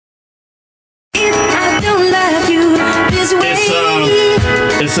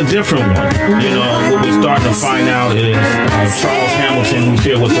It's a different one. You know, what we're starting to find out is Charles Hamilton, who's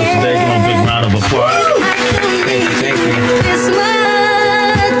here with us today. Give him a big round of applause. Thank you, thank you.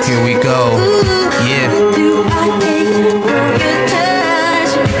 Here we go. Yeah.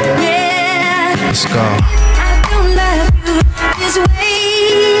 Let's go.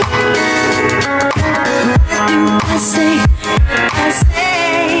 I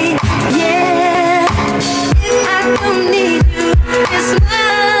say, yeah. I don't need you as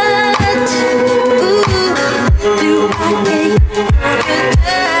much. Ooh, do I take your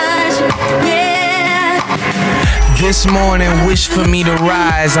touch? Yeah. This morning wished for me to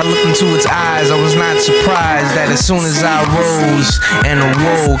rise. I looked into its eyes. I was not surprised that as soon as I rose and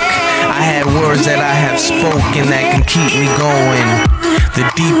awoke, I had words that I have spoken that can keep me going. The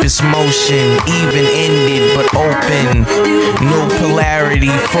deepest motion, even ended but open. No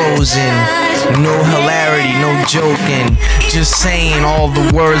polarity, frozen. No hilarity, no joking. Just saying all the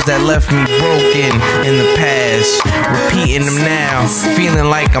words that left me broken in the past. Repeating them now,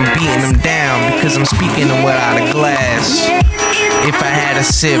 feeling like I'm beating them down because I'm speaking them without a glass. If I had a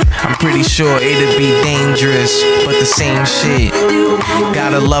sip, I'm pretty sure it'd be dangerous, but the same shit.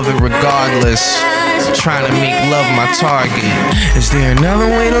 Gotta love it regardless. Trying to make love my target. Is there another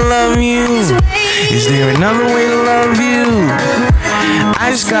way to love you? Is there another way to love you? I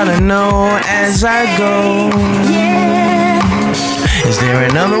just gotta know as I go. Is there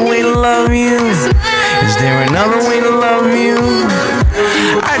another way to love you? Is there another way to love you?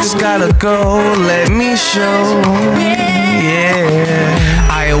 I just gotta go, let me show. Yeah,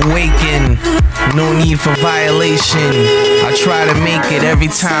 I awaken, no need for violation. I try to make it every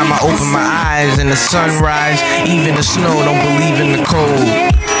time I open my eyes. In the sunrise, even the snow, don't believe in the cold.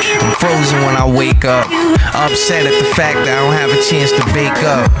 I'm frozen when I wake up, upset at the fact that I don't have a chance to bake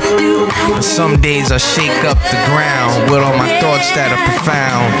up. But some days I shake up the ground with all my thoughts that are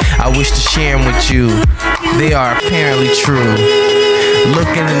profound. I wish to share them with you, they are apparently true.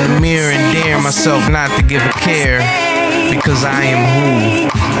 Looking in the mirror and daring myself not to give a care, because I am who.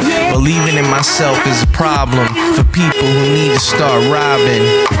 Believing in myself is a problem for people who need to start robbing.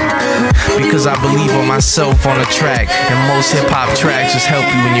 Because I believe on myself on the track, and most hip-hop tracks just help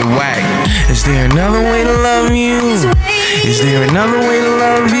you when you're whack. Is there another way to love you? Is there another way to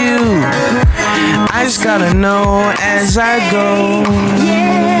love you? I just gotta know as I go.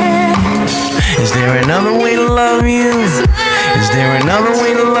 Is there another way to love you? Is there another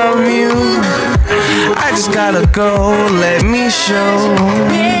way to love you? I just gotta go, let me show.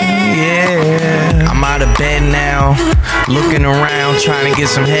 Yeah, I'm out of bed now, looking around, trying to get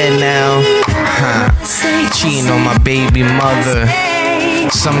some head now. Cheating on my baby mother.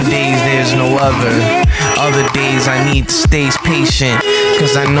 Some days there's no other. Other days I need to stay patient,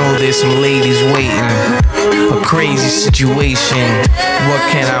 cause I know there's some ladies waiting. A crazy situation, what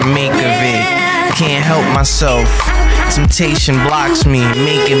can I make of it? Can't help myself. Temptation blocks me,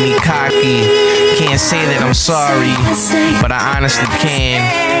 making me cocky. Can't say that I'm sorry, but I honestly can.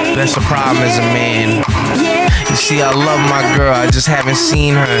 That's the problem as a man. You see, I love my girl, I just haven't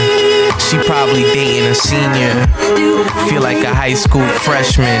seen her. She probably dating a senior. Feel like a high school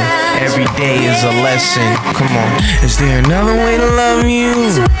freshman. Every day is a lesson. Come on. Is there another way to love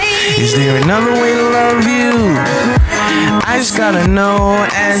you? Is there another way to love you? I just gotta know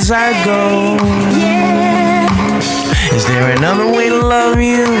as I go. Is there another way to love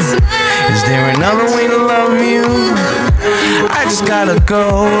you? Is there another way to love you? I just gotta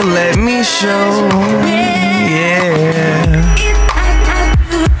go, let me show. Yeah.